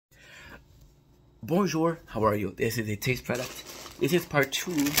Bonjour, how are you? This is a taste product. This is part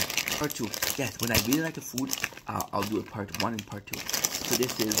two. Part two. Yes, when I really like the food, I'll do a part one and part two. So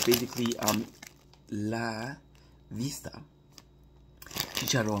this is basically la vista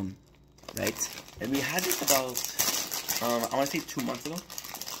chicharron, right? And we had this about I want to say 2 months ago.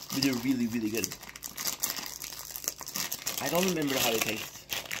 We did really good. I don't remember how it tastes.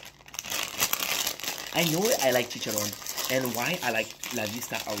 I know I like chicharron, and why I like la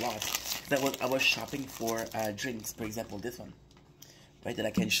vista a lot. I was shopping for drinks, for example, this one, right? That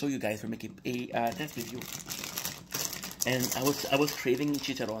I can show you guys for making a test review. And I was craving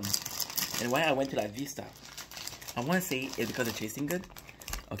chicharron, and why I went to La Vista, I want to say it's because it's tasting good,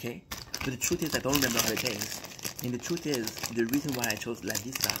 okay? But the truth is I don't remember how it tastes. And the truth is the reason why I chose La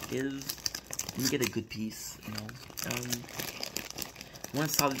Vista is let me get a good piece, you know. One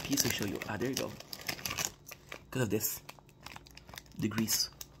solid piece to show you. There you go. Because of this, the grease.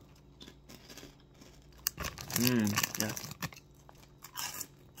 Yeah.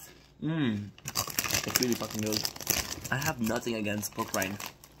 It's really fucking good. I have nothing against pork rind.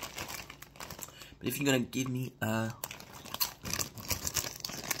 But if you're gonna give me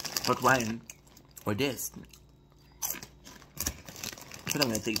pork rind or this, then I'm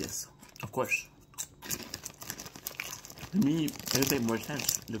gonna take this. Of course. To me, it would make more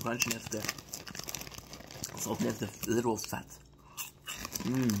sense. The crunchiness, the saltiness, the little fat.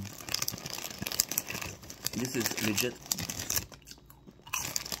 This is legit.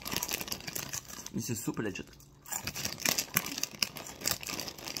 This is super legit. I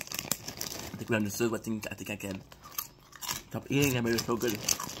think we understood what I think I can stop eating them. It's so good.